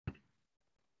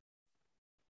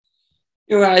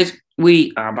You guys,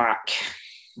 we are back.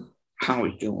 How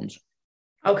is Jones?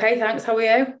 Okay, thanks. How are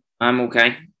you? I'm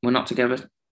okay. We're not together.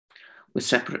 We're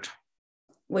separate.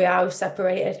 We are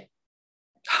separated.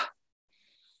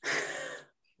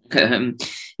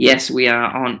 Yes, we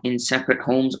are in separate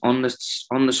homes on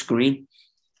the screen.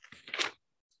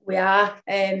 We are.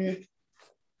 I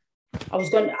was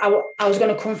going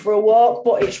to come for a walk,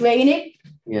 but it's raining.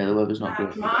 Yeah, the weather's not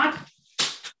good. Mad.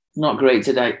 Not great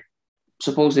today.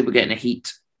 Supposedly we're getting a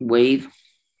heat wave.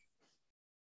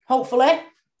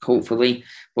 Hopefully.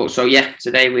 But so yeah,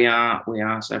 today we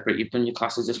are separate. You've done your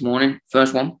classes this morning.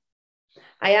 First one.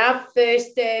 I have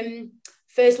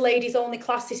first ladies only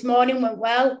class this morning went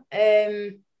well.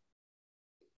 Yeah,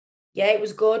 it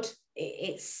was good.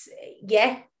 It's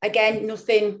again,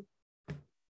 nothing.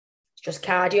 It's just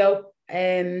cardio.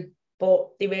 But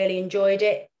they really enjoyed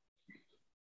it.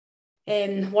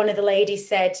 One of the ladies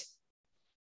said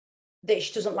that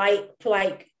she doesn't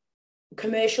like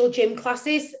commercial gym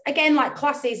classes. Again, like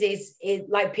classes is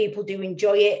like people do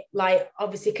enjoy it. Like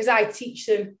obviously, because I teach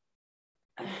them,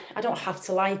 I don't have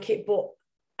to like it, but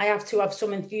I have to have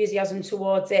some enthusiasm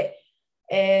towards it.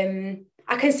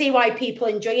 I can see why people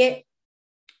enjoy it.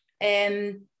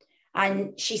 And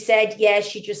she said,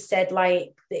 she just said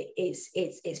like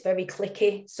it's very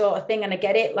clicky sort of thing, and I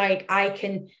get it. Like I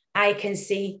can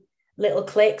see little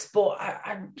clicks, but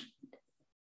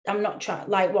I'm not trying.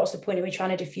 Like, what's the point of me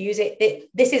trying to diffuse it?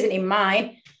 This isn't in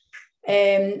mine.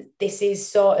 This is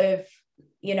sort of,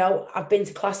 I've been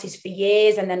to classes for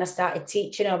years, and then I started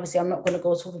teaching. Obviously, I'm not going to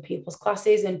go to other people's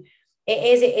classes, and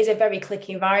it is a very clicky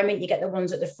environment. You get the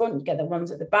ones at the front, you get the ones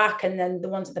at the back, and then the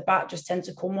ones at the back just tend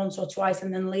to come once or twice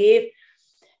and then leave.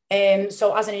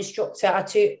 So as an instructor,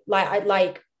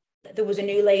 there was a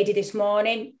new lady this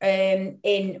morning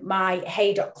in my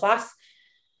Hey Doc class,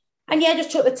 and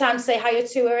just took the time to say hi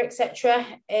to her, etc.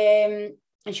 And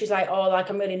she was like, "Oh, like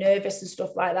I'm really nervous and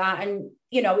stuff like that." And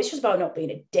it's just about not being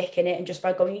a dick in it, and just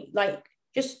by going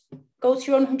just go to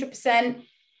your own 100%.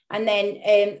 And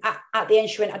then at the end,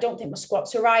 she went, "I don't think my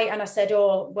squats are right." And I said,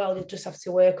 "Oh, well, you'll just have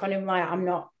to work on him. Like I'm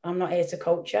not here to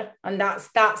coach you." And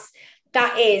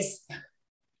that is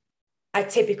a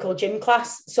typical gym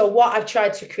class. So what I've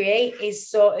tried to create is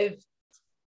sort of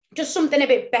just something a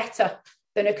bit better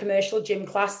than a commercial gym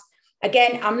class.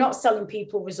 Again, I'm not selling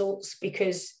people results,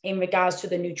 because in regards to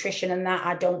the nutrition and that,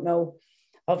 I don't know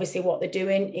obviously what they're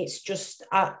doing. It's just,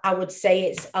 I would say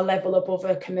it's a level above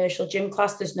a commercial gym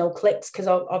class. There's no clicks, because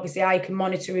obviously I can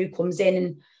monitor who comes in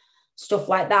and stuff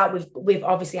like that. We've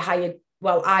obviously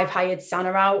I've hired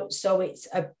Sana out. So it's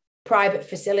a private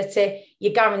facility.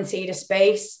 You're guaranteed a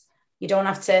space. You don't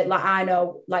have to, I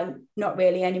know, not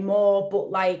really anymore, but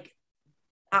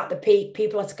at the peak,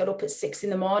 people had to get up at 6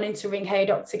 a.m. to ring Hey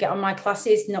Doc to get on my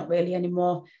classes. Not really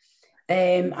anymore.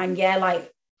 And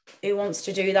who wants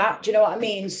to do that? Do you know what I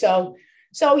mean? So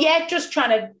just trying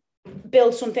to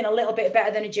build something a little bit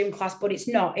better than a gym class, but it's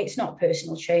not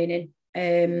personal training.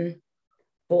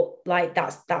 But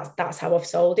that's how I've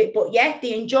sold it. But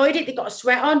they enjoyed it. They got a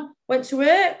sweat on, went to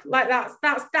work.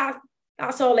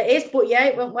 That's all it is. But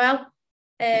it went well.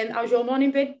 How's your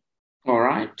morning been? All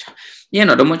right. Yeah,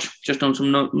 not done much. Just done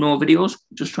some no videos.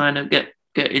 Just trying to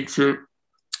get into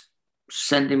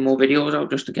sending more videos out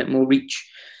just to get more reach.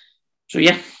 So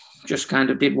just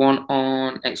kind of did one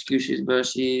on excuses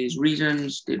versus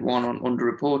reasons, did one on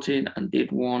underreporting, and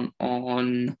did one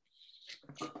on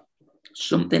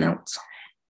something else.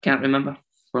 Can't remember.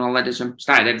 But I'll edit them.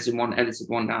 Started editing one, edited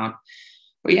one down.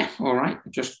 But all right.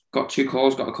 Just got 2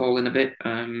 calls. Got a call in a bit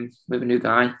with a new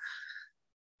guy.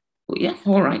 But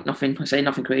all right. Nothing crazy.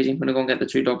 I'm going to go and get the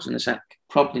 2 dogs in a sec.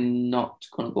 Probably not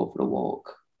going to go for a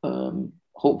walk.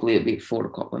 Hopefully it'll be 4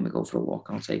 o'clock when we go for a walk.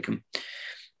 I'll take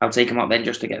them out then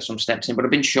just to get some steps in. But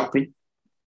I've been shopping.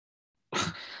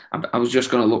 I was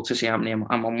just going to look to see how many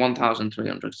I'm on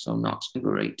 1,300, so not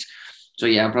great. So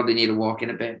I probably need a walk in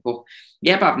a bit. But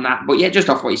apart from that, just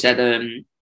off what you said,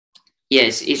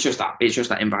 it's just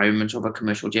that environment of a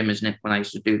commercial gym, isn't it? When I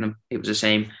used to do them, it was the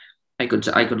same. I could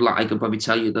probably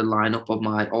tell you the lineup of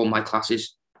all my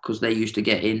classes, because they used to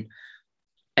get in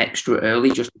extra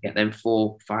early just to get them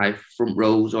 4, 5 front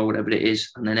rows or whatever it is,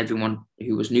 and then everyone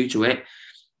who was new to it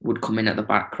would come in at the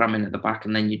back, cram in at the back,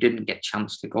 and then you didn't get a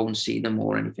chance to go and see them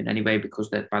or anything anyway, because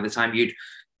by the time you'd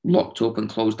locked up and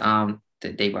closed down,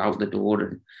 they were out the door.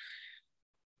 And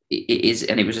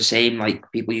it was the same.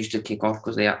 Like, people used to kick off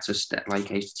because they had to step.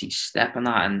 Like, I used to teach step and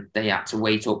that, and they had to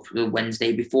wait up for the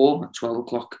Wednesday before at 12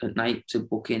 o'clock at night to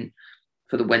book in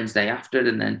for the Wednesday after,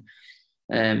 and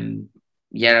then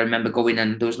yeah, I remember going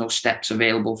and there was no steps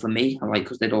available for me, like,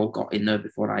 because they'd all got in there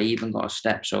before I even got a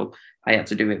step. So I had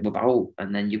to do it without.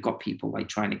 And then you've got people like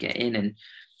trying to get in. And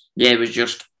yeah, it was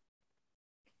just,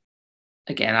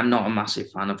 again, I'm not a massive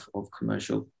fan of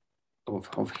commercial,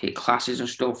 of hit classes and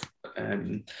stuff.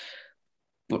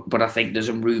 But I think there's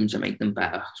some room to make them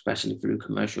better, especially through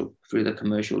the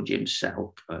commercial gym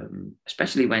setup.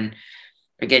 Especially when,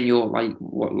 again, you're like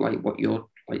what you're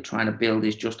like trying to build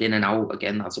is just in and out.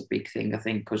 Again, that's a big thing, I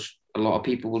think, because a lot of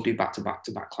people will do back to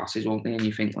back classes, won't they? And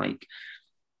you think like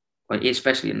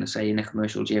especially in in a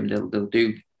commercial gym, they'll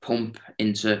do pump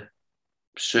into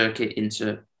circuit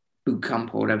into boot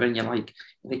camp or whatever, and you're like,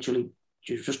 literally,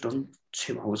 you've just done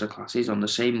 2 hours of classes on the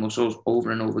same muscles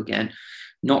over and over again.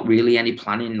 Not really any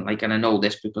planning, like, and I know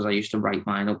this because I used to write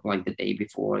mine up like the day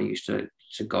before I used to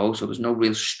go, so there's no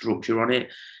real structure on it.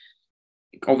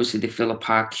 Obviously, they fill a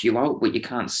par queue out, but you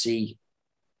can't see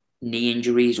knee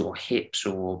injuries or hips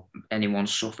or anyone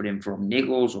suffering from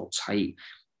niggles or tight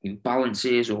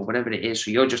imbalances or whatever it is.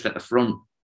 So you're just at the front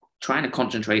trying to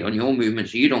concentrate on your movement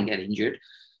so you don't get injured,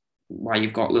 while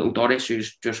you've got little Doris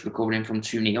who's just recovering from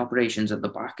 2 knee operations at the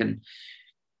back, and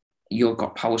you've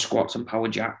got power squats and power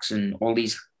jacks and all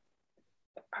these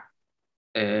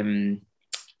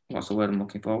what's the word I'm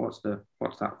looking for? What's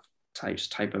that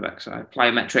type of exercise?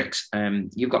 Plyometrics.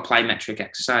 You've got plyometric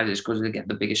exercises because they get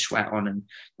the biggest sweat on, and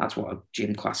that's what a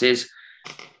gym class is.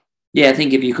 Yeah, I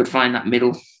think if you could find that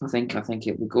middle, I think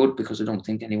it'd be good, because I don't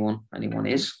think anyone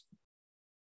is.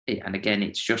 And again,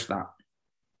 it's just that.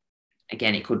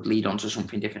 Again, it could lead on to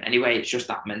something different. Anyway, it's just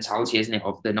that mentality, isn't it?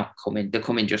 Of they're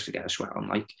coming just to get a sweat on.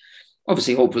 Like,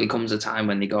 obviously, hopefully comes a time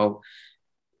when they go,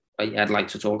 oh, yeah, I'd like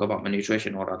to talk about my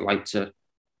nutrition, or I'd like to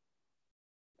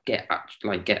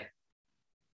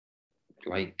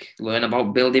learn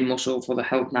about building muscle for the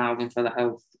health now and for the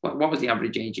health. What was the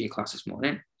average AG class this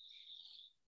morning?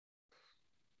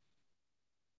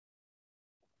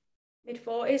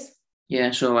 Mid-40s.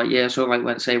 Yeah, so when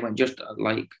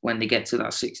they get to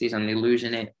that 60s and they're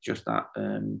losing it, just that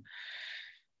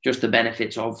just the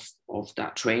benefits of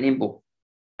that training. But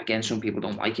again, some people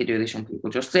don't like it, do they? Some people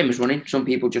just, same as running. Some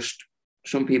people just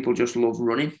love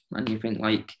running, and you think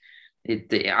like it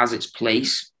has its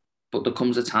place, but there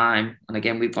comes a time, and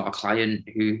again, we've got a client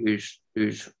who's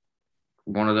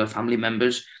one of the family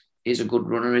members is a good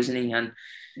runner, isn't he? And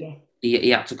yeah.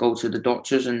 He had to go to the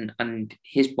doctors, and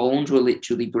his bones were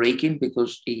literally breaking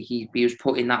because he was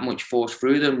putting that much force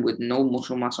through them with no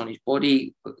muscle mass on his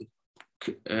body,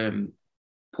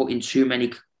 putting too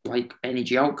many like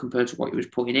energy out compared to what he was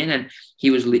putting in, and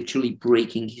he was literally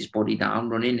breaking his body down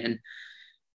running.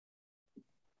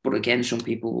 But again, some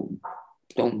people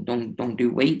don't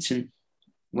do weights, and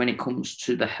when it comes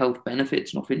to the health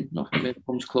benefits, nothing really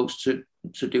comes close to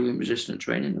doing resistance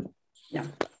training. No.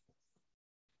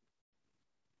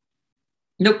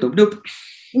 Nope.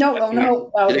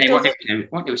 No. Well, today, what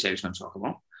did we say we was going to talk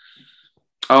about?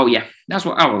 Oh, yeah. That's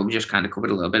what we just kind of covered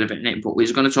a little bit of it in it, but we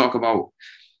was going to talk about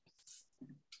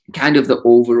kind of the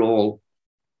overall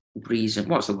reason.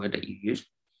 What's the word that you use?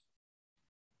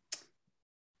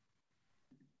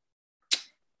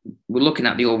 We're looking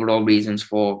at the overall reasons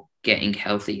for getting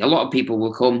healthy. A lot of people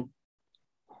will come.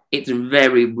 It's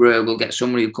very rare we'll get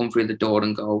somebody who come through the door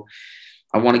and go,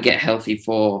 I want to get healthy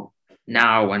for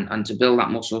now and to build that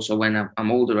muscle, so when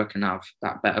I'm older I can have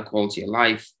that better quality of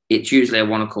life. It's usually I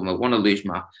want to lose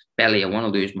my belly, I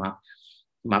want to lose my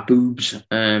boobs,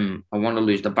 I want to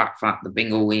lose the back fat, the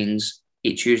bingo wings.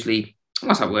 It's usually,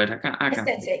 what's that word? I can't.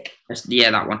 Aesthetic.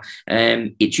 Yeah, that one.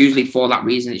 It's usually for that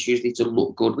reason. It's usually to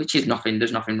look good, which is nothing.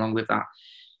 There's nothing wrong with that.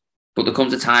 But there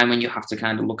comes a time when you have to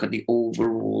kind of look at the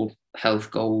overall health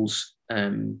goals.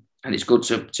 And it's good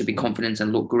to be confident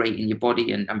and look great in your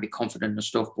body and be confident and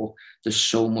stuff. But there's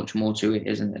so much more to it,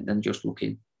 isn't it, than just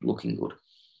looking good.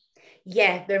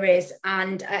 Yeah, there is.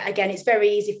 And again, it's very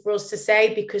easy for us to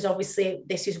say, because obviously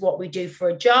this is what we do for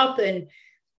a job,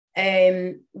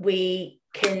 and we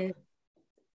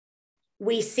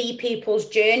see people's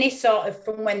journey sort of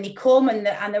from when they come and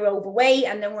they're overweight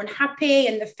and they're unhappy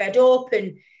and they're fed up,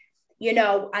 and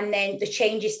and then the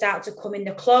changes start to come in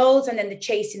the clothes, and then they're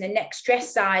chasing the next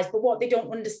dress size. But what they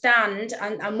don't understand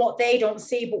and what they don't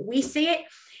see, but we see it,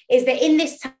 is that in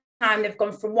this time they've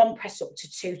gone from 1 press up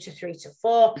to 2 to 3 to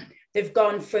 4. They've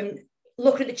gone from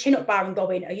looking at the chin up bar and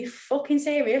going, are you fucking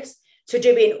serious? To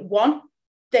doing 1,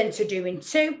 then to doing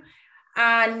 2.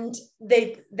 And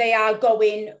they are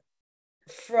going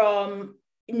from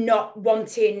not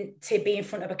wanting to be in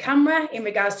front of a camera in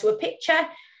regards to a picture,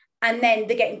 and then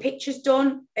they're getting pictures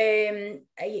done. They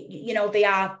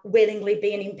are willingly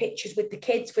being in pictures with the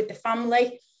kids, with the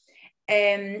family.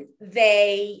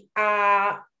 they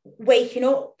are waking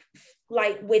up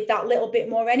like with that little bit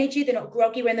more energy. They're not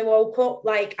groggy when they woke up.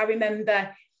 Like I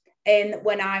remember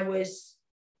when I was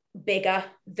bigger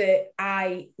that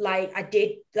I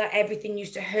did, like, everything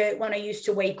used to hurt when I used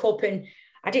to wake up, and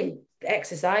I didn't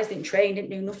exercise, didn't train,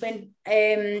 didn't do nothing.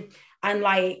 And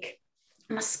like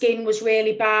my skin was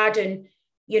really bad, and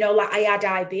like I had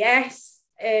IBS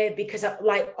because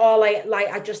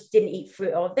I just didn't eat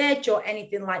fruit or veg or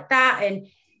anything like that. And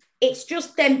it's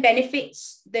just them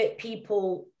benefits that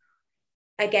people,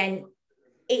 again,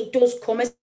 it does come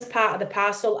as part of the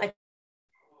parcel.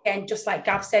 Again, just like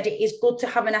Gav said, it is good to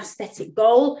have an aesthetic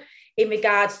goal in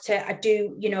regards to, I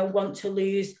do, want to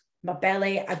lose my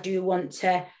belly. I do want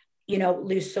to,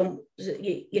 lose some,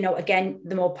 again,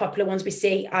 the more popular ones we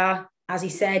see are, as he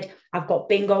said, I've got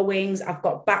bingo wings, I've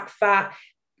got back fat,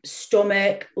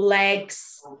 stomach,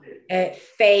 legs,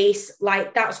 face,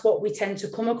 like that's what we tend to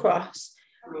come across.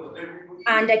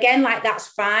 And again, like that's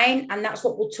fine. And that's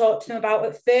what we'll talk to them about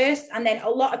at first. And then a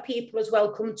lot of people as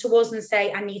well come to us and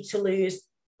say, I need to lose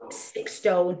 6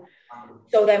 stone.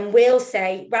 So then we'll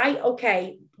say, right,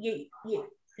 okay,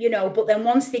 but then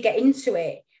once they get into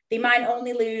it, they might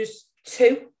only lose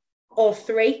 2 or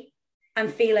 3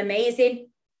 and feel amazing.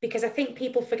 Because I think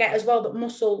people forget as well that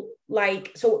muscle,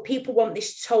 so people want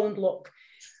this toned look,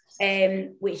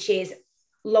 which is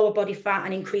lower body fat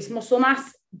and increased muscle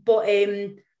mass, but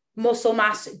muscle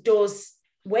mass does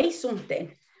weigh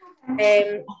something.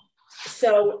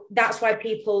 So that's why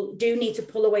people do need to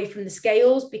pull away from the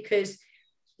scales, because,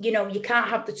 you can't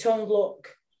have the toned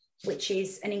look, which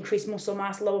is an increased muscle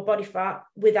mass, lower body fat,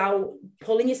 without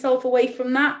pulling yourself away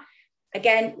from that.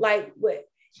 Again, like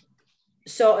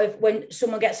sort of when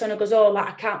someone gets on and goes, oh, like,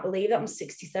 I can't believe that I'm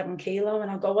 67 kilo. And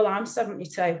I'll go, well, I'm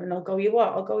 72. And they'll go, you what?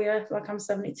 I'll go, yeah, like I'm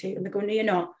 72. And they go, no, you're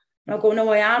not. And I'll go, no,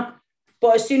 I am.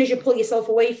 But as soon as you pull yourself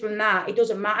away from that, it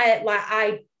doesn't matter. Like,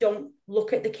 I don't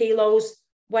look at the kilos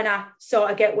when I sort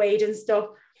of get weighed and stuff.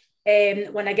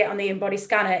 When I get on the in-body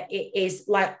scanner, it is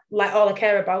like all I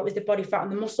care about is the body fat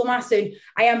and the muscle mass. And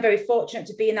I am very fortunate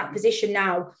to be in that position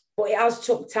now, but it has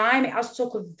took time. It has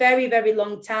took a very, very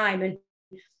long time. And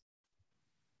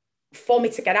for me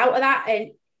to get out of that.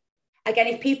 And again,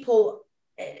 if people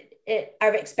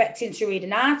are expecting to read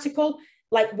an article,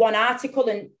 like one article,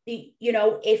 and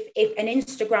if an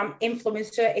Instagram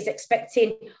influencer is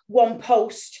expecting one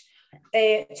post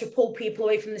to pull people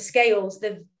away from the scales,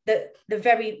 they're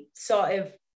very sort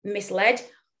of misled,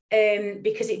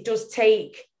 because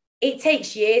it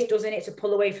takes years, doesn't it, to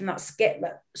pull away from that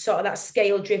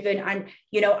scale driven. And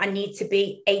I need to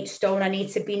be 8 stone, I need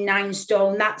to be 9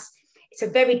 stone. It's a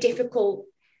very difficult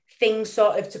thing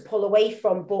sort of to pull away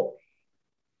from, but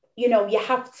you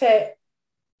have to,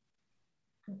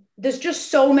 there's just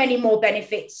so many more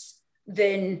benefits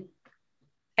than,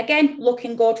 again,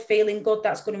 looking good, feeling good.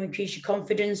 That's going to increase your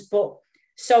confidence, but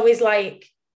so is like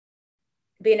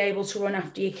being able to run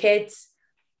after your kids,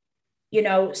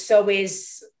 so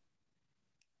is,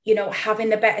 having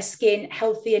the better skin,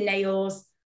 healthier nails,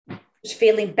 just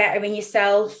feeling better in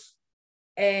yourself.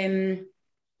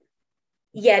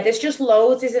 Yeah, there's just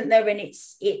loads, isn't there? And it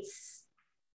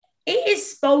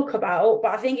is spoke about,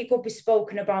 but I think it could be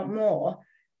spoken about more.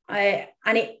 And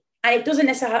it doesn't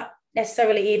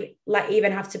necessarily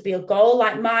even have to be a goal.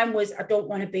 Like mine was, I don't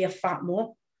want to be a fat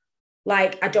mum.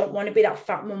 Like I don't want to be that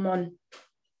fat mum on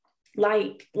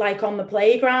like on the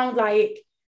playground. Like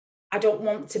I don't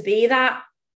want to be that.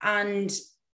 And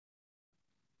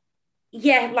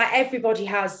yeah, like everybody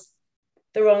has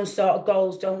their own sort of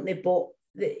goals, don't they? But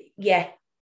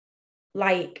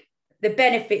like the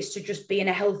benefits to just being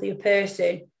a healthier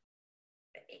person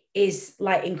is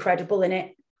like incredible, in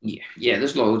it. Yeah,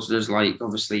 there's loads. There's like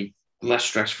obviously less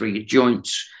stress for your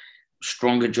joints,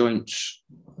 stronger joints,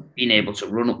 being able to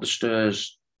run up the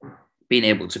stairs, being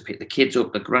able to pick the kids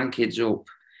up, the grandkids up,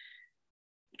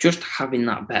 just having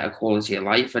that better quality of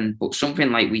life. But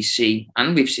something like we see,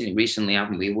 and we've seen it recently,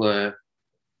 haven't we, where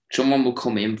someone will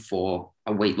come in for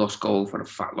a weight loss goal, for a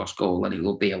fat loss goal, and it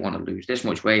will be, I want to lose this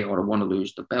much weight, or I want to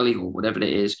lose the belly, or whatever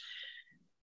it is,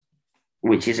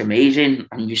 which is amazing.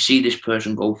 And you see this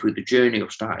person go through the journey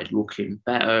of started looking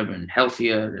better and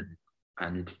healthier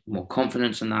and more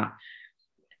confidence in that.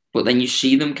 But then you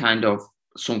see them kind of,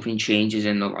 something changes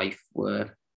in their life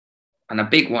where, and a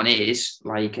big one is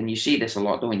like, and you see this a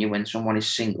lot, don't you, when someone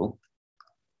is single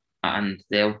and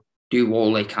they'll do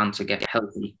all they can to get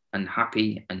healthy and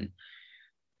happy,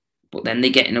 but then they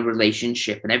get in a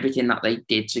relationship and everything that they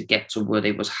did to get to where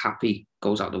they was happy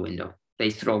goes out the window. They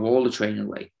throw all the training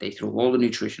away. They throw all the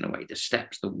nutrition away, the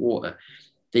steps, the water.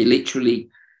 They literally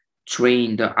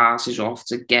train their asses off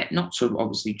to get, not to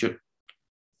obviously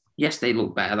yes, they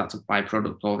look better. That's a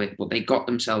byproduct of it, but they got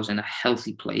themselves in a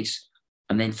healthy place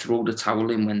and then throw the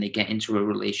towel in when they get into a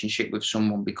relationship with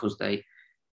someone because I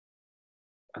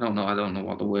don't know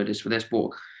what the word is for this,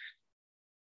 but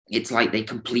it's like they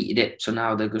completed it. So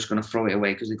now they're just going to throw it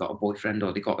away because they got a boyfriend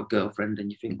or they got a girlfriend.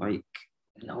 And you think like,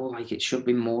 no, like it should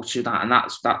be more to that. And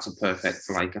that's a perfect,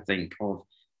 like, I think of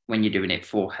when you're doing it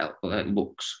for health,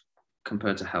 looks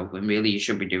compared to health. And really you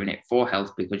should be doing it for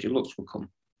health because your looks will come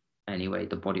anyway.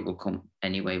 The body will come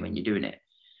anyway when you're doing it.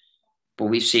 But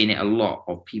we've seen it a lot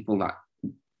of people that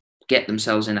get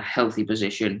themselves in a healthy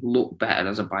position, look better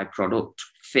as a byproduct,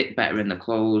 fit better in the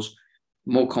clothes,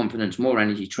 more confidence, more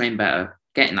energy, train better,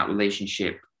 get in that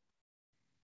relationship,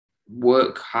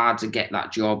 work hard to get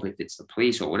that job, if it's the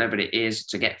police or whatever it is,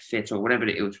 to get fit or whatever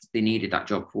it is they needed that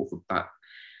job for that.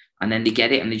 And then they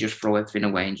get it and they just throw everything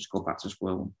away and just go back to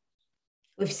square one.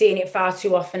 We've seen it far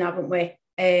too often, haven't we?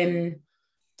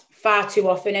 Far too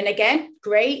often. And again,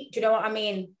 great. Do you know what I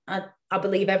mean? I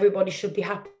believe everybody should be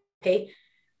happy.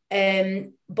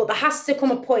 But there has to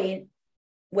come a point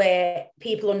where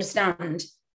people understand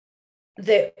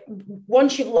that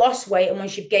once you've lost weight and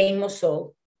once you've gained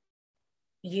muscle,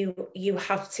 you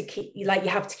have to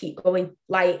keep going.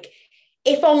 Like,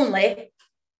 if only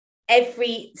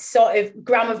every sort of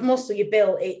gram of muscle you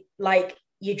built, it like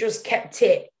you just kept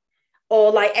it,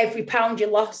 or like every pound you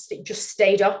lost, it just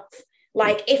stayed off.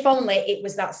 Like, if only it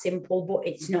was that simple, but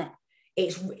it's not.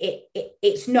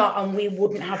 It's not, and we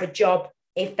wouldn't have a job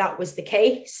if that was the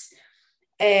case.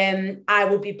 I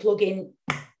would be plugging,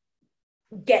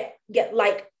 get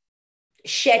like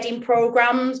shedding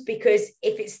programs, because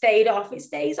if it stayed off, it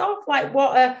stays off. Like,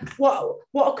 what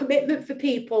a commitment for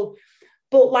people.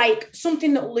 But like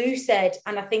something that Lou said,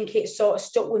 and I think it sort of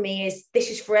stuck with me, is this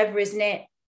is forever, isn't it?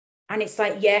 And it's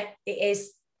like, yeah, it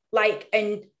is. Like,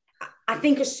 and I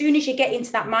think as soon as you get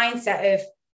into that mindset of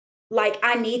like,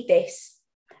 I need this,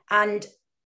 and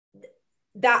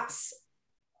that's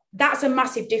a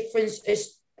massive difference.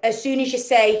 As soon as you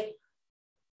say,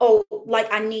 oh, like,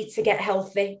 I need to get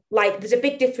healthy, like there's a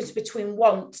big difference between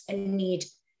want and need.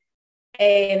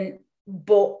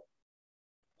 But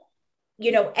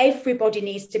you know, everybody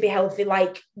needs to be healthy.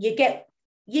 Like, you get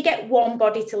one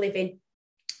body to live in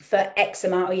for X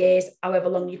amount of years, however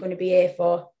long you're going to be here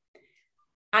for.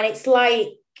 And it's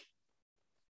like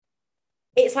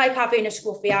having a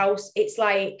scruffy house. It's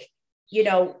like, you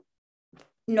know,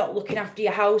 not looking after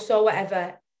your house or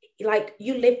whatever. Like,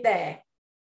 you live there.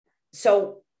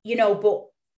 So, you know, but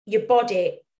your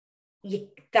body,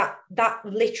 that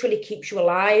literally keeps you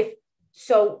alive.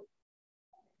 So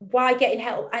why getting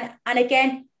help? And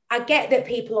again, I get that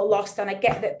people are lost, and I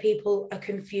get that people are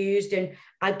confused, and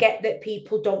I get that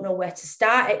people don't know where to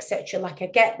start, etc. Like, I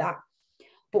get that.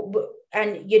 But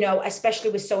and you know, especially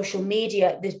with social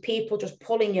media, there's people just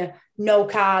pulling you, no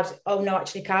carbs, oh no,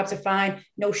 actually carbs are fine,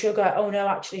 no sugar, oh no,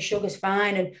 actually sugar's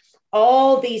fine, and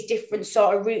all these different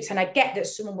sort of routes. And I get that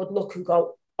someone would look and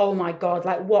go, oh my God,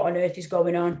 like, what on earth is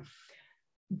going on?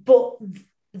 But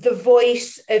the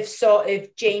voice of sort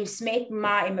of James Smith,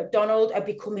 Martin McDonald are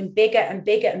becoming bigger and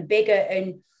bigger and bigger.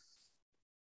 And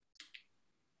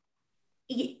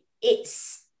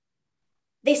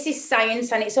this is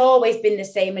science, and it's always been the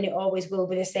same, and it always will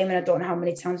be the same. And I don't know how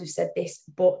many times we've said this,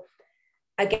 but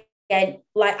again,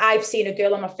 like, I've seen a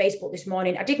girl on my Facebook this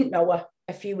morning. I didn't know her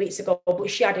a few weeks ago, but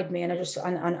she added me, and I just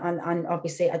and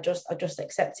obviously I just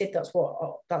accepted. That's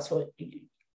what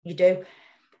you do.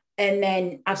 And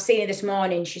then I've seen her this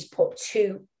morning. She's put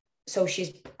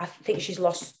I think she's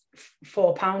lost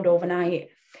 4 pounds overnight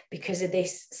because of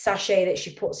this sachet that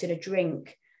she puts in a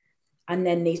drink, and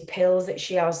then these pills that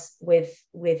she has with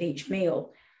each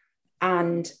meal.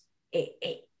 And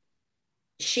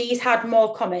she's had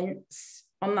more comments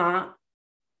on that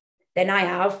than I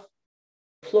have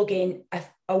plugging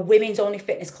a women's only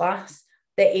fitness class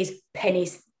that is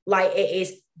pennies. Like, it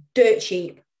is dirt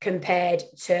cheap compared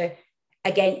to,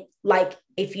 again, like,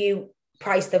 if you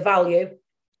price the value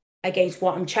against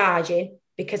what I'm charging,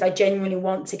 because I genuinely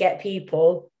want to get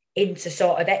people into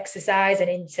sort of exercise and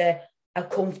into a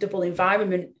comfortable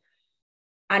environment.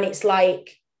 And it's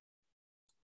like,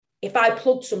 if I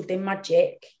plugged something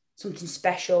magic, something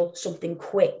special, something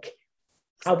quick,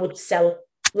 I would sell.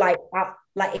 Like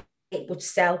it would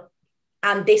sell.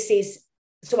 And this is,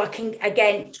 so I can,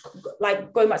 again,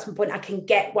 like, going back to my point, I can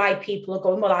get why people are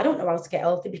going, well, I don't know how to get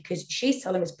healthy, because she's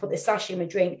telling me to put this sachet in my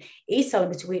drink. He's telling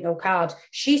me to eat no carbs.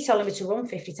 She's telling me to run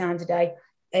 50 times a day.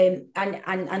 And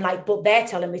like, but they're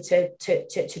telling me to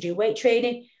do weight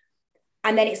training.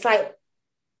 And then it's like,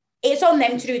 it's on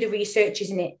them to do the research,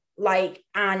 isn't it? Like,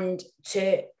 and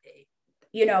to,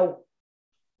 you know,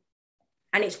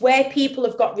 And it's where people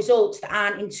have got results that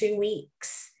aren't in 2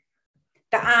 weeks,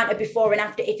 that aren't a before and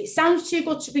after. If it sounds too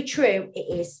good to be true,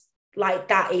 it is. Like,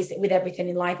 that is with everything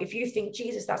in life. If you think,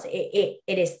 Jesus, that's it,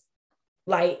 it is.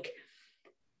 Like,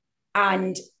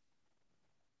 and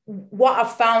what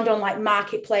I've found on like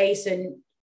Marketplace and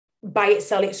buy it,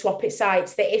 sell it, swap it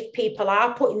sites, that if people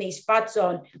are putting these fads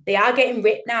on, they are getting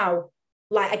ripped now.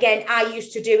 Like, again, I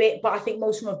used to do it, but I think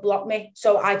most of them have blocked me,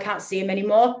 so I can't see them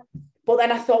anymore. But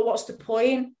then I thought, what's the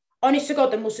point? Honest to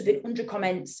God, there must have been 100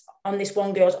 comments on this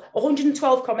one girl's,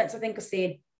 112 comments, I think I've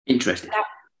seen. Interesting.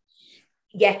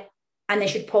 Yeah. And they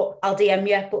should put, I'll DM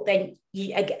you. But then,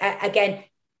 again,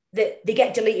 they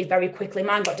get deleted very quickly.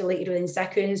 Mine got deleted within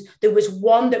seconds. There was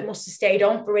one that must have stayed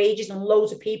on for ages, and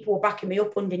loads of people were backing me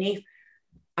up underneath.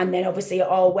 And then obviously it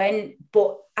all went.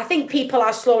 But I think people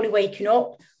are slowly waking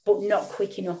up, but not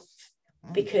quick enough,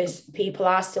 because people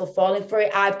are still falling for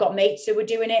it. I've got mates who are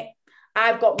doing it.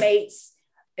 I've got mates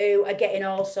who are getting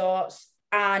all sorts.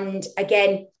 And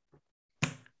again,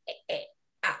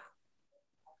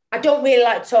 I don't really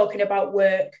like talking about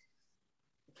work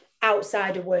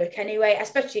outside of work anyway,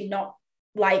 especially not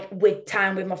like with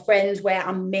time with my friends where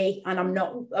I'm me and I'm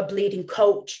not a bleeding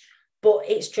coach. But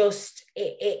it's just,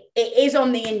 it is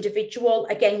on the individual.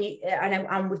 Again,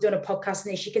 and we've done a podcast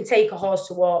on this, you can take a horse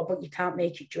to water, but you can't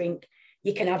make it drink.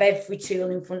 You can have every tool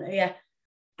in front of you,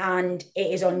 and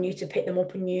it is on you to pick them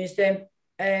up and use them.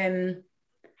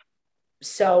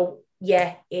 So,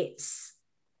 yeah, the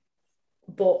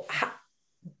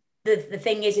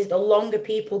thing is the longer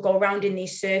people go around in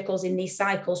these circles, in these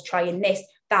cycles, trying this,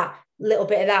 that, little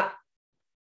bit of that,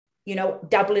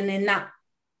 dabbling in that,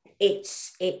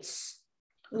 it's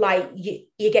like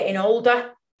you're getting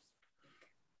older,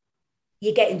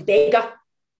 you're getting bigger,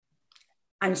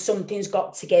 and something's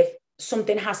got to give.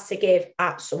 Something has to give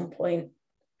at some point.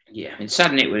 Yeah, it's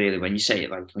sad, isn't it, really, when you say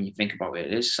it, like, when you think about it,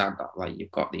 it is sad that, like,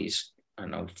 you've got these,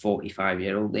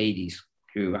 45-year-old ladies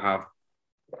who have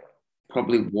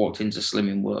probably walked into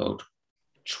Slimming World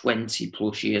 20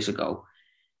 plus years ago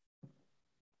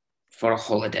for a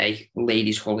holiday,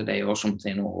 ladies' holiday or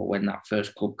something, or when that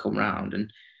first club come round,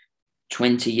 and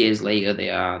 20 years later, they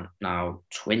are now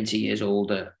 20 years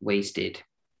older, wasted,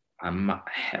 and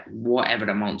whatever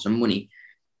amounts of money.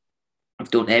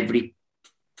 I've done every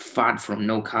fad from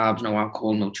no carbs, no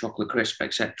alcohol, no chocolate crisp,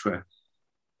 etc.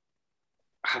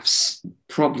 I've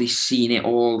probably seen it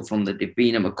all, from the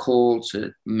Davina McCall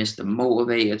to Mr.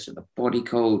 Motivator to the body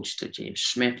coach to James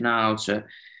Smith now, to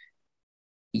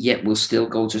yet we'll still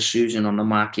go to Susan on the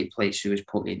Marketplace, who is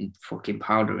putting fucking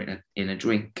powder in a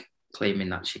drink, claiming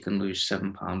that she can lose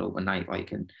 £7 overnight.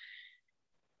 Like, and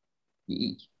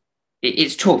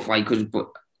it's tough, like, but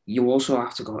you also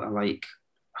have to go to, like,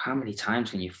 how many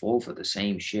times can you fall for the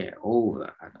same shit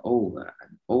over and over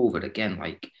and over again?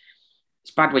 Like,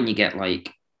 it's bad when you get,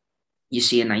 like, you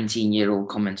see a 19-year-old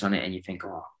comment on it and you think,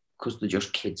 oh, because they're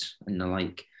just kids, and they're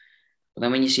like, but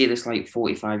then when you see this, like,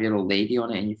 45-year-old lady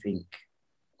on it and you think,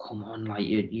 come on, like,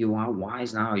 you are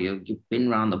wise now. You've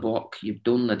been around the block. You've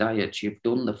done the diets. You've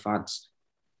done the fads.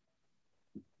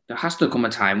 There has to come a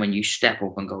time when you step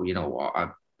up and go, you know what,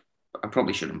 I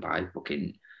probably shouldn't buy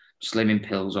fucking slimming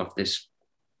pills off this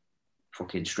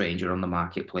fucking stranger on the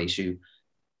Marketplace who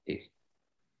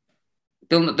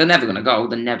they're never going to go.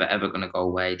 They're never ever going to go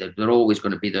away. They're always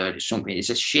going to be there. It's something. It's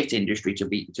a shit industry to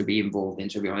be involved in,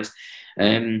 to be honest,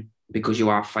 because you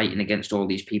are fighting against all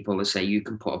these people that say you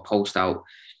can put a post out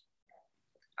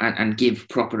and give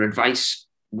proper advice,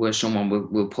 where someone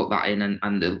will put that in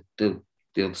and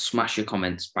they'll smash your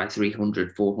comments by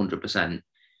 300, 400%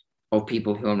 of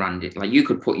people who are around it. Like, you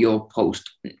could put your post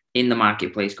in the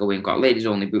Marketplace going, got ladies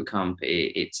only boot camp,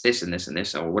 it's this and this and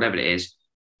this, or whatever it is.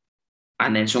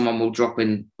 And then someone will drop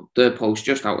in their post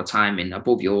just out of timing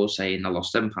above yours saying, I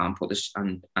lost £7, put this,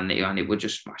 and it would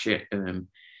just smash it.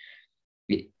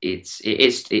 It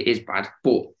is bad.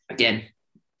 But again,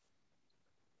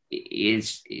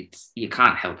 it's you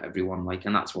can't help everyone, like,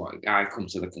 and that's what I come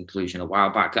to the conclusion a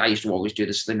while back. I used to always do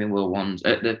the Slimming World ones,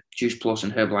 the Juice Plus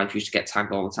and Herbalife used to get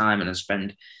tagged all the time, and I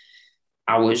spend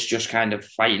hours just kind of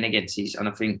fighting against these, and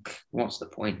I think, what's the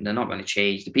point? They're not going to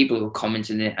change. The people who are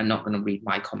commenting it are not going to read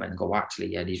my comment and go,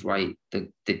 actually, yeah, he's right.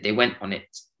 They went on it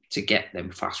to get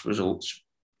them fast results,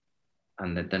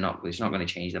 and they're not. It's not going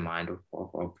to change their mind of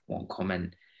one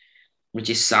comment, which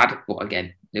is sad. But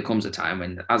again, there comes a time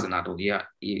when, as an adult, you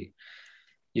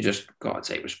just got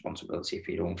to take responsibility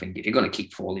for your own thing. If you're going to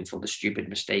keep falling for the stupid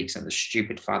mistakes and the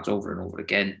stupid fads over and over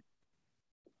again,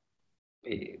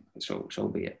 so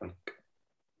be it. Like,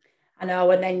 I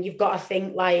know, and then you've got to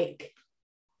think, like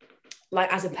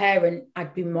as a parent,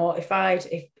 I'd be mortified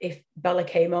if Bella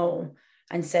came home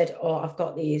and said, oh, I've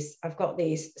got these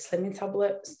slimming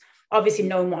tablets. Obviously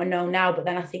knowing what I know now, but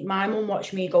then I think my mum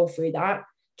watched me go through that.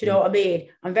 Do you know what I mean?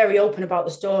 I'm very open about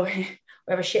the story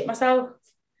where I shit myself.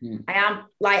 I am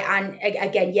like, and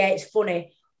again, yeah, it's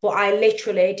funny, but I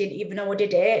literally didn't even know I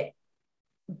did it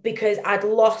because I'd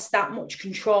lost that much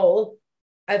control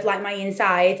of like my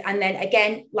inside. And then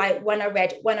again, like when I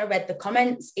read the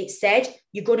comments, it said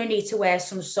you're going to need to wear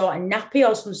some sort of nappy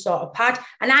or some sort of pad.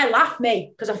 And I laughed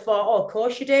me because I thought, oh, of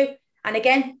course you do. And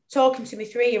again, talking to my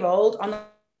 3-year-old on the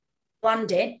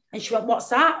landing, and she went, what's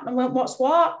that? And I went, what's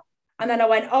what? And then I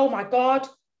went, oh my God.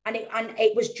 And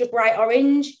it was just bright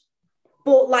orange.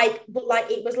 But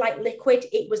it was like liquid.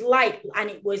 It was like,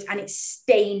 and it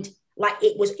stained, like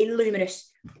it was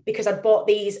luminous because I bought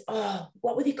these. Oh,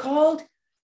 what were they called?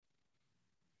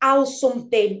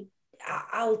 Something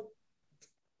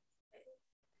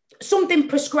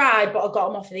prescribed, but I got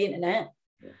them off of the internet.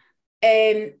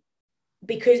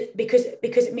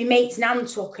 Because my mate's nan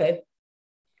took them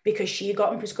because she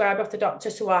got them prescribed off the doctor.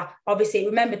 So I obviously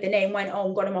remembered the name, went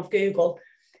home, got them off Google,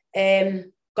 got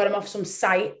them off some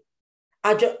site.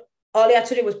 All I had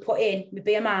to do was put in my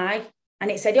BMI,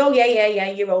 and it said, oh yeah,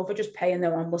 you're over, just pay and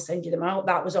then we'll send you them out.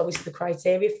 That was obviously the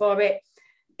criteria for it.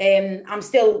 I'm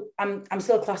still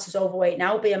classed as overweight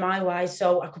now, BMI wise,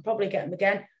 so I could probably get them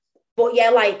again. But yeah,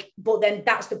 but then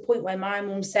that's the point where my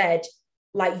mum said,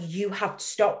 like, you have to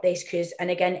stop this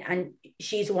and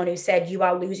she's the one who said you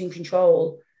are losing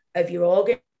control of your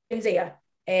organs here.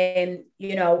 And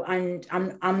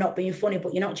I'm not being funny,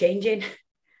 but you're not changing.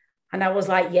 And I was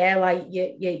like, yeah, like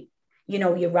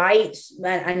you're right.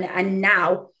 And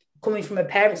now coming from a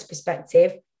parent's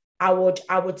perspective, I would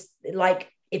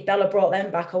like, if Bella brought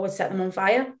them back, I would set them on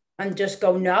fire and just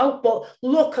go, no. But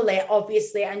luckily,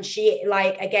 obviously, and she,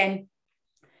 like, again,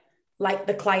 like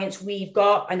the clients we've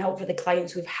got and hopefully the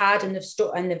clients we've had, and they've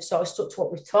sort of stuck to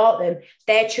what we've taught them,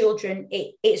 their children,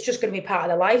 it's just going to be part of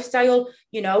their lifestyle,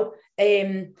 to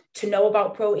know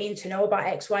about protein, to know about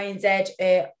X, Y, and Z,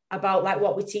 about like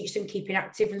what we teach them, keeping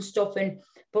active and stuff.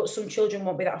 But some children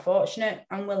won't be that fortunate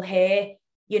and will hear,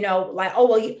 like, oh,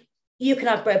 well, you can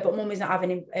have bread, but mummy's not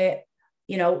having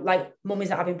like mummy's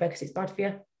not having bread because it's bad for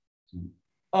you.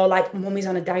 Or like mummy's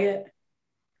on a diet,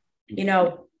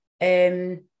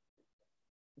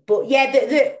 but yeah,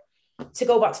 to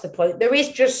go back to the point, there is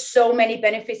just so many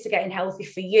benefits to getting healthy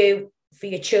for you, for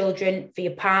your children, for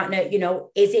your partner.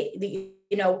 Is it,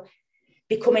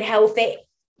 becoming healthy?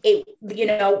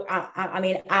 I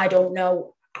mean, I don't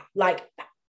know, like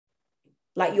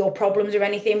your problems or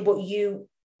anything, but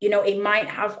it might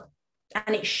have,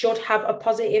 and it should have a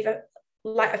positive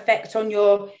effect on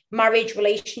your marriage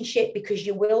relationship, because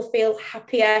you will feel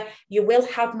happier, you will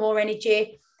have more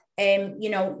energy.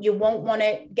 You won't want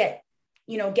to get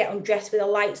undressed with the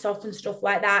lights off and stuff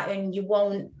like that, and you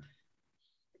won't,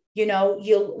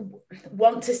 you'll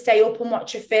want to stay up and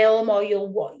watch a film, or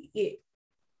you'll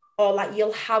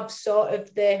have sort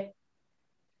of the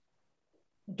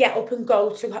get up and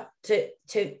go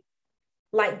to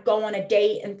like go on a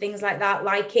date and things like that.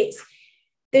 Like,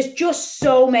 there's just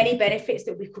so many benefits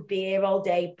that we could be here all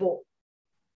day, but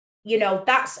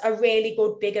that's a really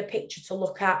good bigger picture to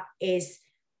look at, is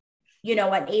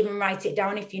and even write it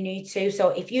down if you need to. So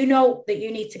if you know that you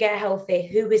need to get healthy,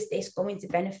 who is this going to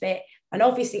benefit? And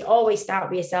obviously always start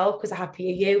with yourself, because the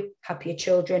happier you, happier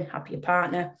children, happier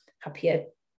partner, happier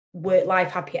work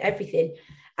life, happier everything.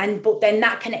 But then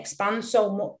that can expand so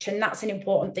much, and that's an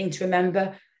important thing to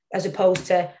remember, as opposed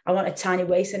to, I want a tiny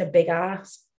waist and a big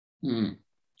ass.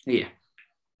 Yeah.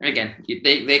 Again,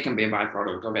 they can be a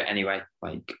byproduct of it anyway.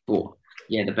 Like, but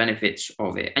yeah, the benefits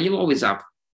of it, and you'll always have.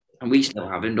 And we still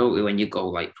have them, don't we? When you go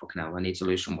like, fucking hell, I need to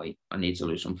lose some weight, I need to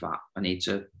lose some fat, I need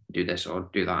to do this or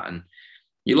do that. And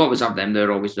you'll always have them,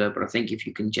 they're always there. But I think if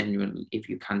you can,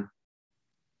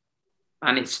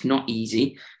 and it's not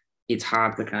easy, it's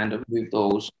hard to kind of move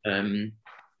those, that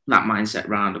mindset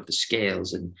round of the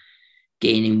scales and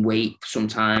gaining weight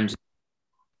sometimes.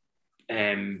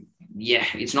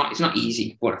 It's not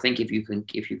easy. But I think if you can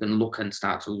look and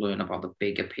start to learn about the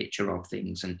bigger picture of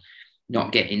things, and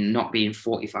not being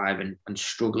 45 and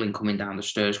struggling coming down the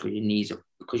stairs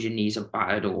because your knees are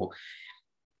battered, or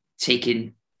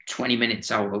taking 20 minutes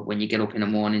out of when you get up in the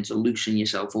morning to loosen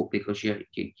yourself up because you're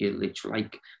literally,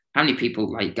 like, how many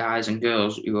people, like guys and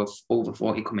girls who are over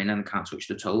 40 come in and can't touch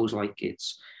the toes? Like,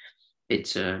 it's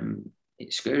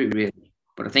scary, really.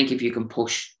 But I think if you can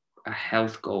push a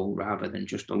health goal rather than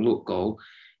just a look goal,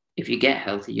 if you get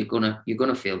healthy, you're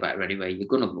gonna feel better anyway, you're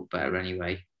gonna look better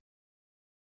anyway.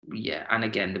 Yeah, and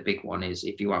again, the big one is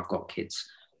if you have got kids,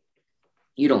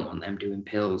 You don't want them doing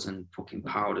pills and fucking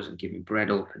powders and giving bread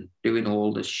up and doing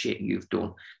all the shit you've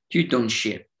done. You've done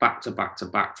shit back to back to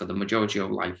back for the majority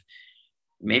of life.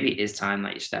 Maybe it is time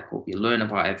that you step up, you learn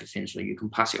about everything so you can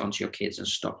pass it on to your kids and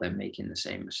stop them making the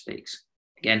same mistakes.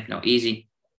 Again, not easy,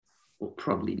 but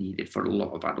probably needed for a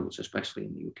lot of adults, especially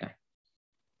in the UK.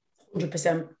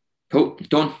 100%. Cool,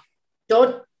 done.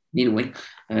 Need a win.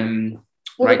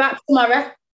 We'll be back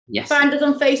tomorrow. Yes. Find us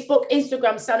on Facebook,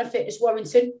 Instagram, Sana Fitness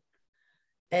Warrington.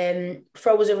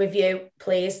 Throw us a review,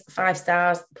 please. 5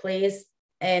 stars, please.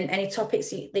 Any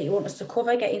topics that you want us to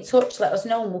cover, get in touch, let us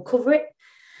know and we'll cover it.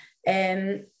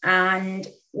 And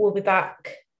we'll be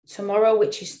back tomorrow,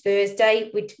 which is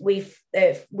Thursday.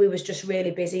 We was just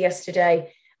really busy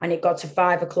yesterday and it got to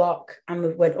 5 o'clock and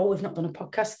we went, we've not done a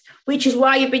podcast, which is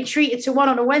why you've been treated to one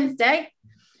on a Wednesday.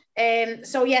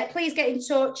 So yeah, please get in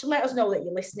touch. Let us know that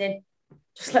you're listening.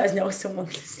 Just let us know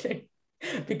someone's listening.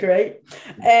 It'd be great.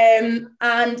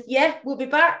 And yeah, we'll be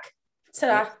back.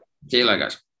 Ta-da. See you later,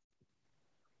 guys.